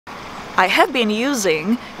I have been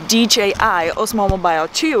using DJI OSMO Mobile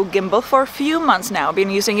 2 gimbal for a few months now. I've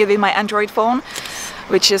been using it with my Android phone,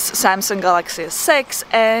 which is Samsung Galaxy S6,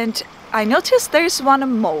 and I noticed there's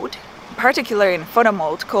one mode, particularly in photo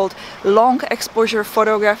mode, called long exposure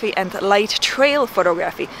photography and light trail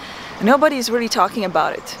photography. Nobody's really talking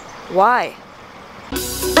about it. Why?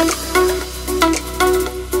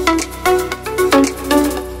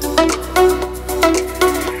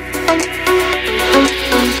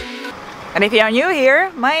 And if you are new here,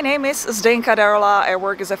 my name is Zdenka Darula. I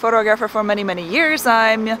work as a photographer for many years.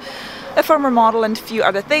 I'm a former model and a few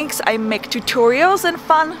other things. I make tutorials and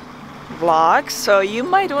fun vlogs, so you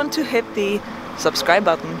might want to hit the subscribe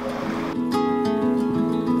button.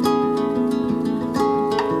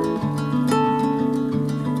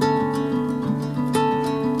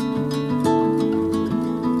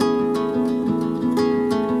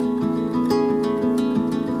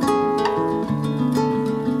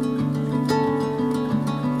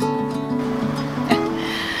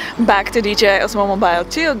 Back to DJI OSMO Mobile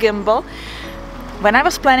 2 gimbal. When I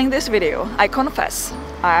was planning this video, I confess,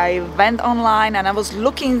 I went online and I was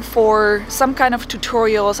looking for some kind of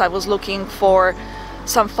tutorials. I was looking for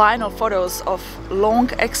some final photos of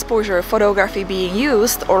long exposure photography being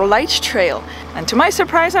used or light trail. And to my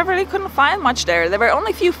surprise, I really couldn't find much there. There were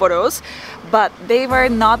only a few photos, but they were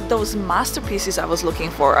not those masterpieces I was looking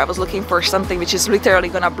for. I was looking for something which is literally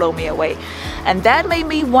gonna blow me away. And that made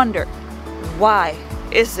me wonder, why?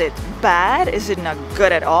 Is it bad? Is it not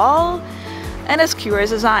good at all? And as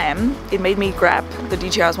curious as I am, it made me grab the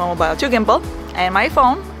DJI OSMO Mobile 2 gimbal and my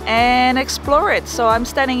phone and explore it. So I'm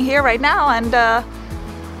standing here right now and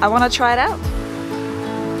I want to try it out.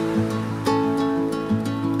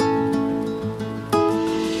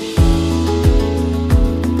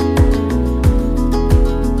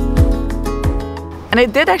 And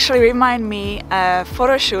it did actually remind me a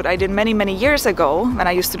photo shoot I did many years ago when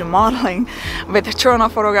I used to do modeling with Toronto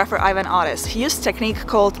photographer Ivan Otis. He used a technique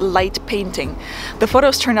called light painting. The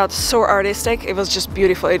photos turned out so artistic, it was just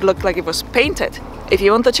beautiful. It looked like it was painted. If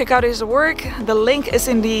you want to check out his work, the link is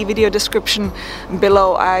in the video description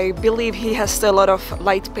below. I believe he has still a lot of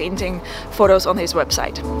light painting photos on his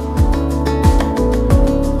website.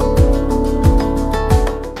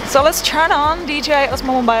 So let's turn on DJI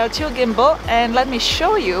OSMO Mobile 2 gimbal and let me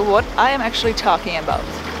show you what I am actually talking about.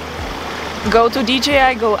 Go to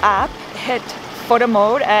DJI Go app, hit photo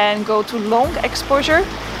mode and go to long exposure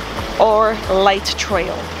or light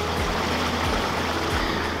trail.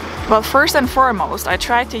 Well, first and foremost, I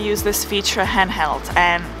tried to use this feature handheld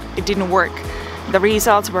and it didn't work. The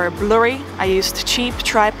results were blurry. I used a cheap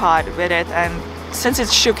tripod with it, and since it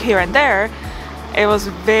shook here and there, it was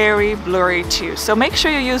very blurry too. So make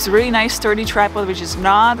sure you use a really nice sturdy tripod which is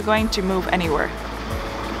not going to move anywhere.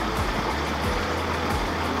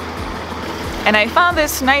 And I found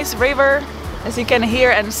this nice river, as you can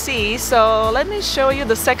hear and see, so let me show you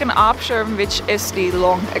the second option, which is the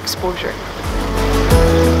long exposure.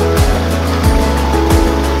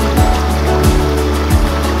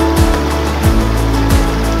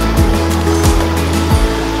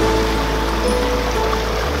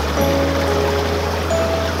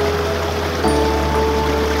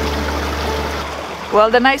 Well,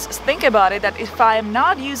 the nice thing about it that if I'm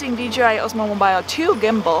not using DJI OSMO Mobile 2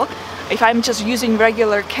 gimbal, if I'm just using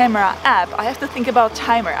regular camera app, I have to think about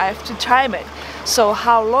timer. I have to time it. So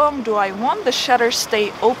how long do I want the shutter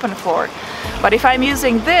stay open for? But if I'm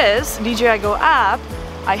using this DJI Go app,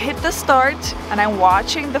 I hit the start and I'm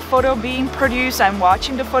watching the photo being produced, I'm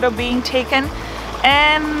watching the photo being taken,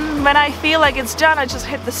 and when I feel like it's done, I just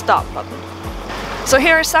hit the stop button. So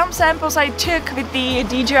here are some samples I took with the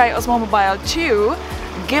DJI OSMO Mobile 2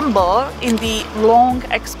 gimbal in the long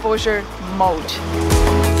exposure mode.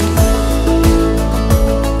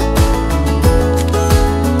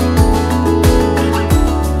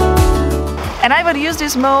 And I would use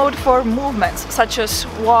this mode for movements such as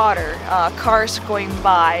water, cars going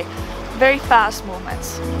by, very fast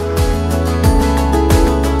movements.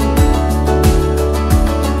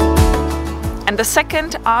 And the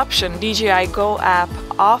second option DJI Go app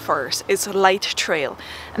offers is light trail.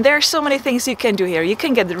 And there are so many things you can do here. You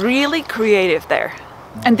can get really creative there.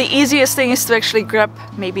 And the easiest thing is to actually grab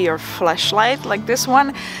maybe your flashlight like this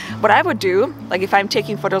one. What I would do, like if I'm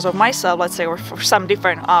taking photos of myself, let's say, or for some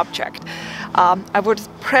different object, I would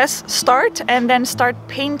press start and then start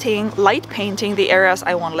painting, light painting the areas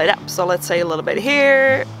I want lit up. So let's say a little bit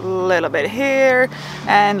here, a little bit here,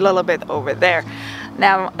 and a little bit over there.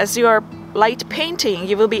 Now, as you are light painting,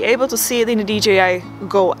 you will be able to see it in the DJI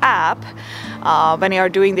Go app when you are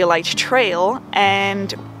doing the light trail,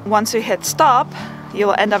 and once you hit stop, you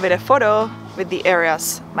will end up with a photo with the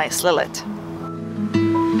areas nicely lit.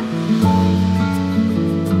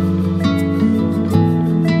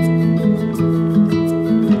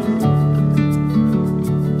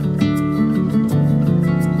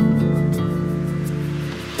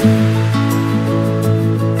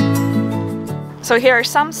 So here are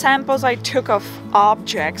some samples I took of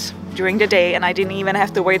objects during the day, and I didn't even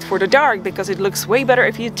have to wait for the dark because it looks way better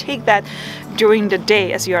if you take that during the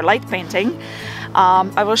day as you are light painting.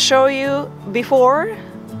 I will show you before,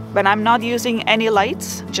 when I'm not using any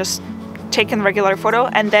lights, just taking regular photo,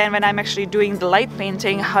 and then when I'm actually doing the light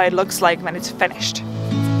painting, how it looks like when it's finished.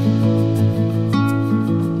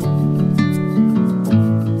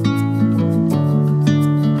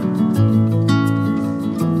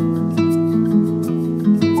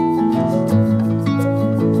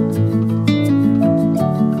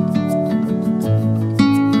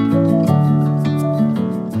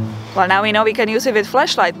 Well, now we know we can use it with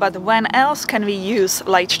flashlight, but when else can we use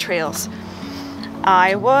light trails?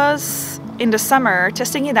 I was in the summer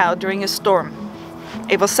testing it out during a storm.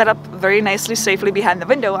 It was set up very nicely, safely behind the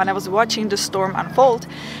window, and I was watching the storm unfold.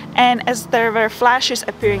 And as there were flashes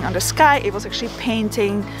appearing on the sky, it was actually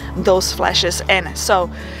painting those flashes in. So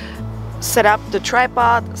set up the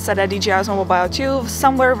tripod, set a DJI OSMO Mobile 2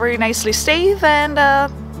 somewhere very nicely safe, and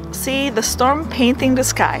see the storm painting the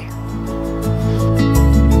sky.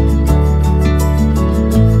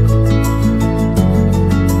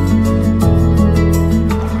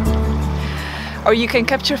 Or you can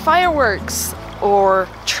capture fireworks or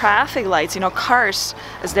traffic lights, you know, cars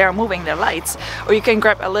as they are moving their lights. Or you can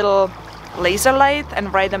grab a little laser light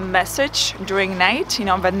and write a message during night, you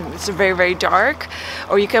know, when it's very, very dark.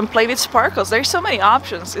 Or you can play with sparkles. There's so many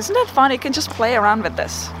options. Isn't that fun? You can just play around with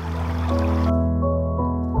this.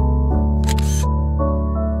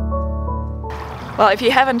 Well, if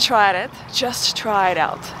you haven't tried it, just try it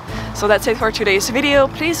out. So that's it for today's video.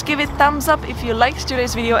 Please give it thumbs up if you liked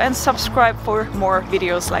today's video and subscribe for more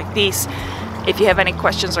videos like these. If you have any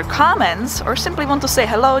questions or comments, or simply want to say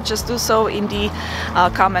hello, just do so in the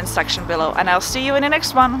comments section below. And I'll see you in the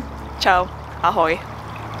next one. Ciao. Ahoy.